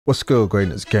What's good,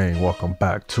 Greatness Gang? Welcome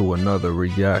back to another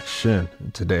reaction.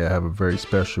 And today I have a very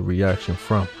special reaction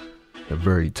from the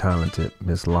very talented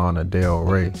Miss LANA Del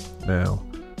Rey. Now,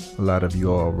 a lot of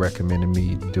you all recommended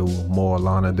me do more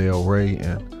LANA Del Rey,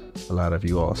 and a lot of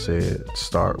you all said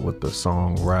start with the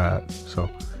song Ride. So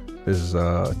this is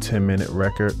a 10-minute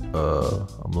record.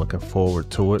 I'm looking forward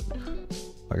to it.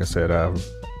 Like I said, I've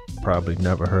probably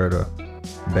never heard a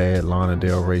bad LANA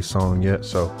Del Rey song yet,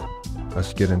 so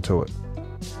let's get into it.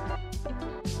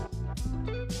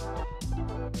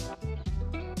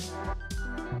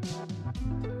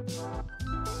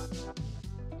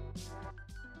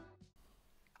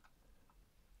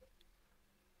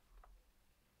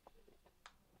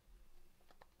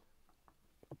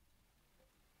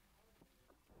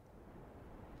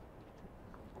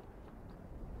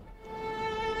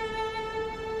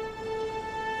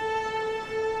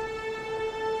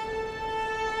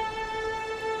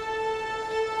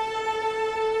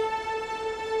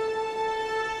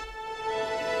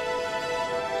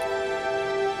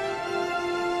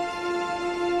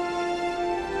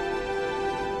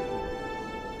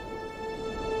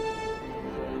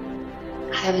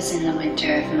 I was in the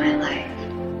winter of my life,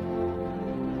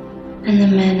 and the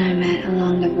men I met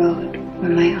along the road were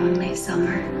my only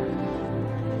summer.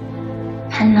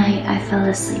 At night, I fell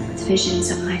asleep with visions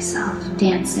of myself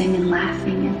dancing and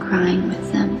laughing and crying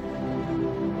with them.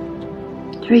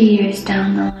 3 years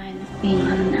down the line of being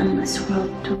on an endless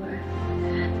world tour,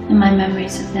 and my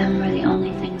memories of them were the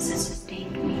only things that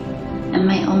sustained me, and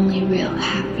my only real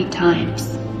happy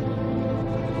times.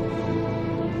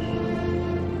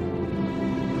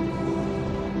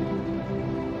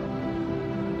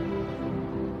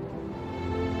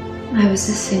 I was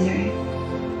a singer,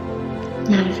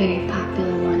 not a very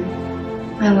popular one.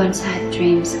 I once had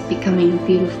dreams of becoming a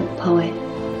beautiful poet,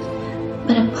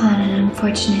 but upon an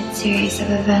unfortunate series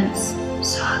of events,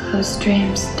 saw those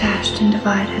dreams dashed and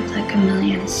divided like a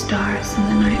million stars in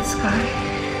the night sky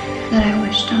that I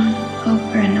wished on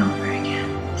over and over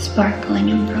again, sparkling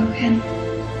and broken.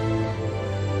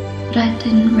 But I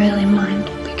didn't really mind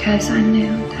because I knew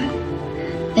that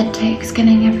it takes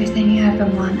getting everything you ever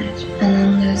wanted and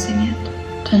then losing it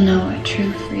to know what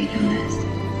true freedom is.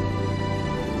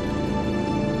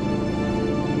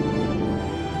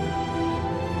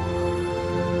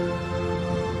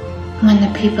 When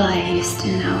the people I used to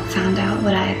know found out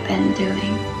what I had been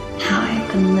doing, how I had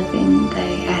been living,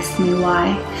 they asked me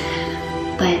why.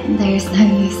 But there's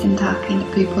no use in talking to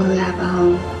people who have a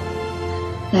home.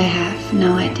 They have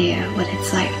no idea what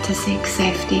it's like to seek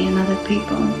safety in other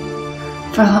people.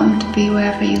 For home to be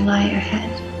wherever you lie your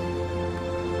head.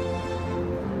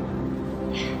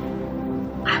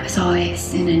 I was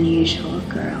always an unusual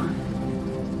girl.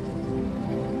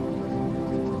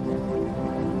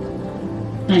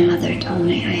 My mother told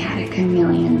me I had a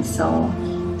chameleon soul,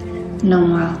 no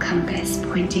moral compass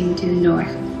pointing due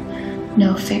north,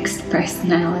 no fixed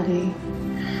personality,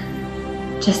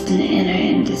 just an inner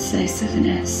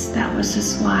indecisiveness that was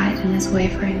as wide and as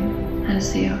wavering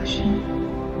as the ocean.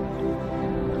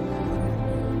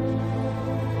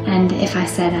 And if I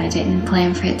said I didn't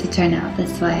plan for it to turn out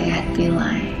this way, I'd be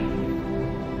lying.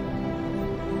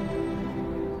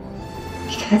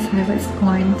 Because I was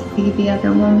born to be the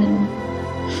other woman,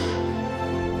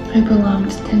 who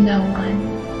belonged to no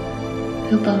one,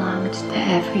 who belonged to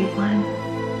everyone,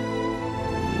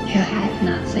 who had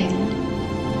nothing,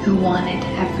 who wanted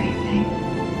everything.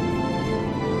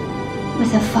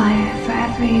 With a fire for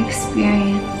every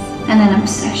experience and an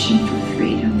obsession for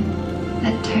freedom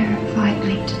that terrified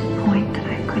me to the point that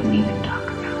I couldn't even talk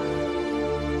about,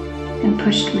 and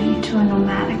pushed me to a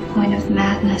nomadic point of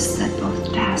madness that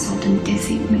both dazzled and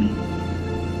dizzied me.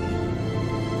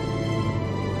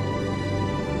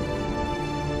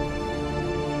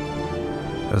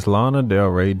 Has LANA Del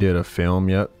Rey did a film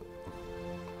yet?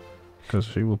 Because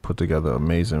she will put together an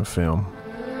amazing film.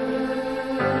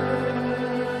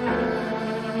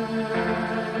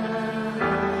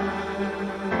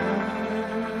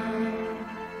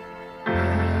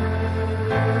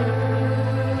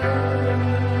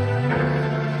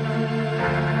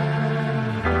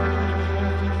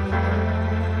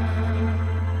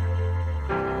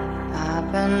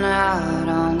 I've been out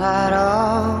on that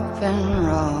open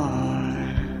road.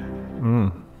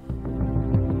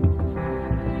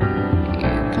 You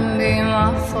can be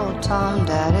my full-time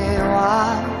daddy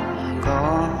while I'm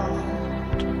gone.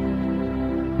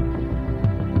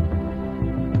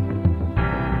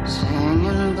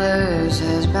 Singing blues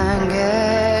has been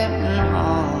getting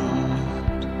old.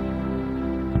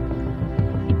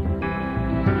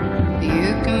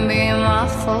 You can be my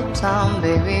full-time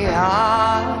baby,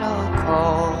 hot or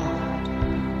cold.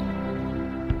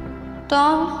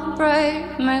 don't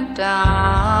break me down.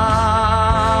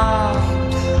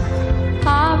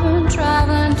 I've been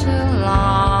traveling too long.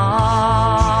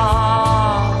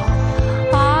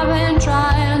 I've been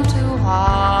trying too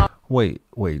hard. Wait,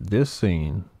 this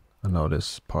scene, I know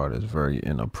this part is very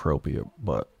inappropriate,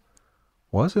 but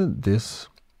wasn't this,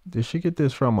 did she get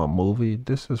this from a movie?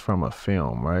 This is from a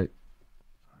film, right?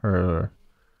 Her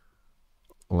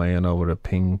laying over the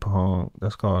ping pong,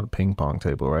 that's called a ping pong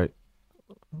table, right?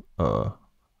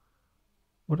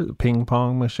 What is it, ping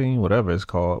pong machine, whatever it's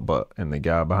called, but and the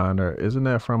guy behind her, isn't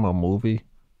that from a movie?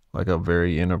 Like a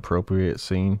very inappropriate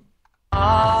scene?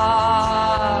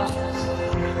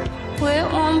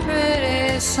 With one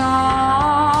pretty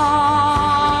song,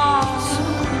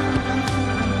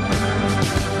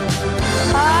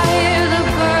 I hear the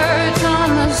birds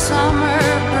on the summer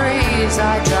breeze.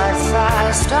 I drive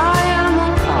fast, I am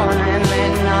alone at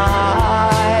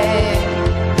midnight.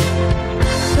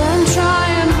 Been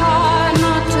trying hard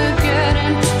not to get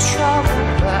into trouble,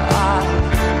 but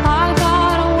I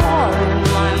got a war in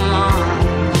my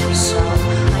mind, so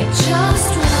I just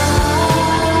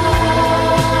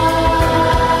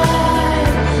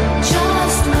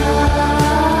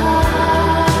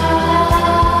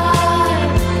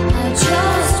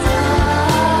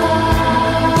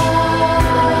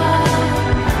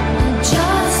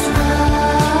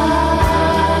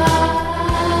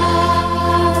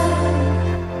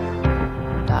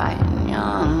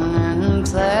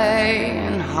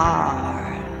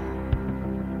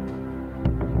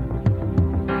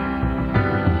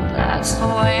that's the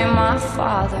way my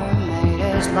father made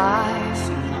his life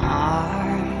an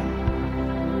art.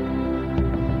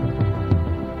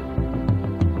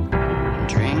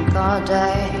 Drink all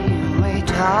day and we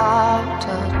talk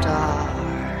till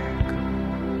dark.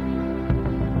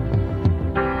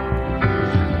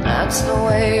 That's the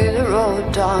way the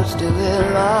road dogs do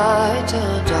it, light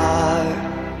till dark.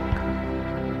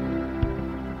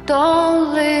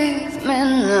 Don't leave me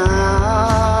now.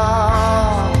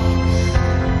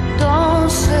 Don't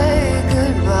say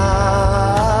goodbye.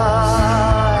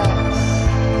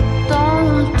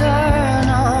 Don't turn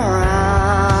around.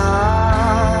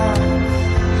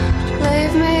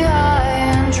 Leave me high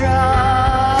and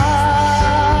dry.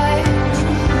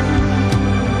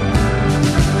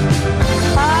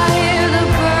 I hear the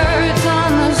birds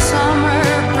on the summer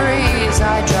breeze. I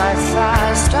drive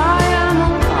fast, I am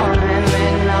alone at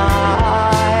midnight.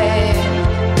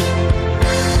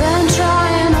 Been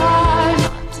trying hard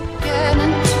not to get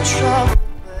into trouble,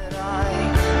 but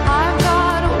I've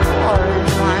got a war in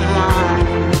my mind.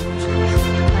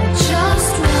 I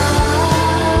just ride,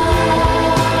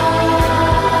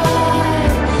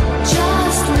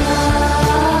 just ride.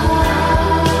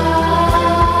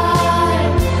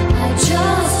 I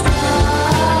just ride,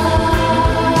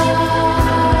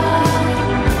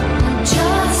 I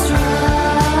just ride.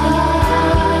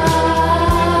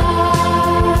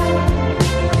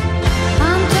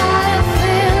 I'm tired of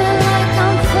feeling like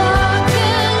I'm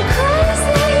fucking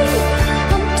crazy.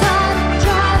 I'm tired of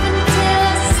driving till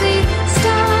I see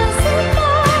stars in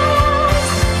my eyes.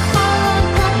 All I've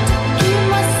got to keep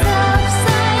myself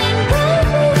sane,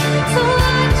 baby. So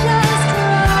I just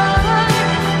ride,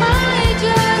 I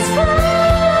just ride.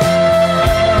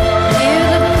 Hear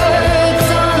the birds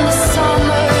on the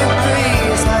summer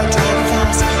breeze. I drive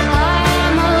fast, I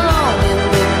am alone in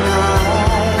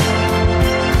midnight.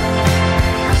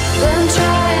 Been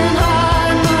trying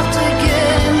hard not to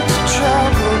get into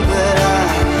trouble, but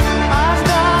I've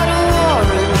got a war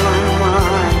in my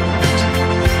mind.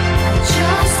 I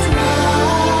just ride,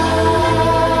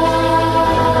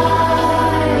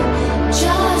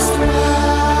 just ride.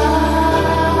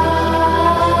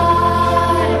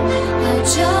 I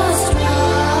just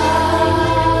ride,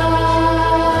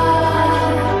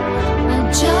 I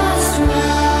just ride.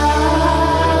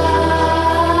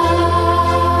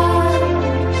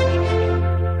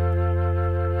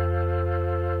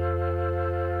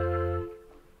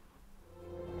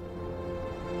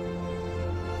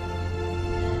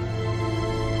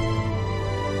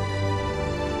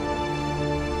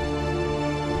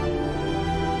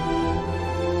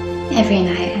 Every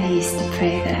night I used to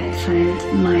pray that I'd find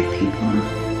my people.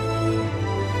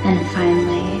 And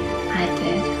finally, I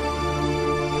did.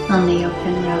 On the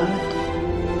open road.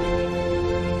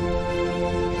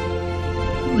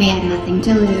 We had nothing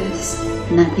to lose,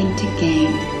 nothing to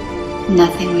gain,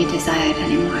 nothing we desired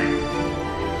anymore.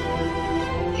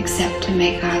 Except to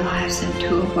make our lives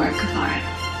into a work of art.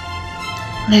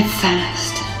 Live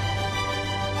fast.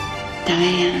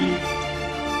 Die young.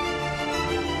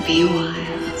 Be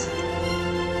wild.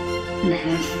 And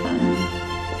have fun.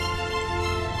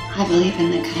 I believe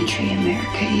in the country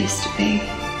America used to be.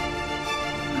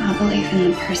 I believe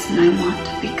in the person I want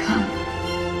to become.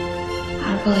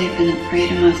 I believe in the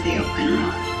freedom of the open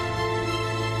road.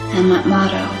 And my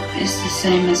motto is the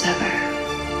same as ever.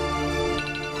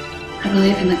 I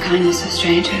believe in the kindness of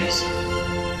strangers.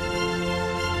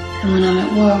 And when I'm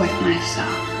at war with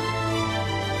myself,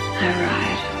 I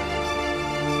ride.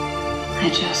 I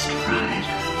just ride.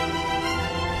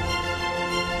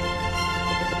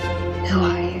 Who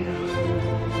are you?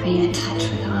 Are you in touch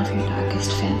with all of your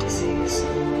darkest fantasies?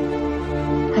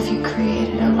 Have you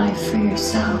created a life for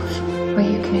yourself where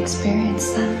you can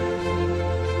experience them?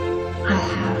 I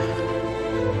have.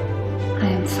 I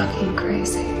am fucking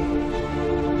crazy.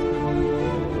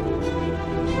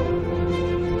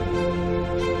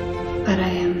 But I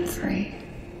am free.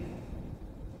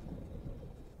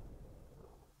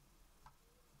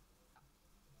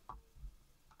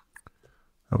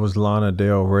 That was Lana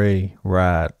Del Rey,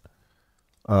 Ride.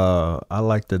 I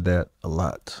liked that a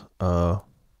lot.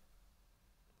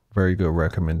 Very good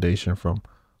recommendation from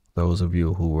those of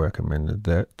you who recommended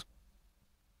that.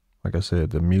 Like I said,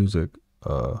 the music,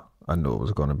 I knew it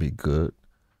was going to be good,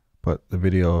 but the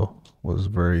video was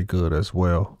very good as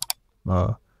well.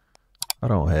 I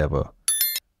don't have a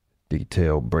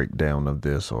detailed breakdown of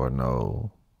this or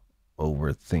no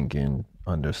overthinking,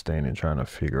 understanding, trying to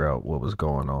figure out what was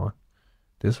going on.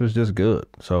 This was just good.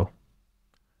 So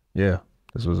yeah,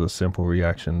 this was a simple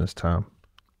reaction this time.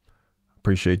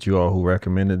 Appreciate you all who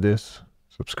recommended this.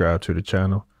 Subscribe to the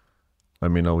channel.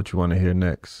 Let me know what you want to hear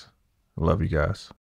next. I love you guys.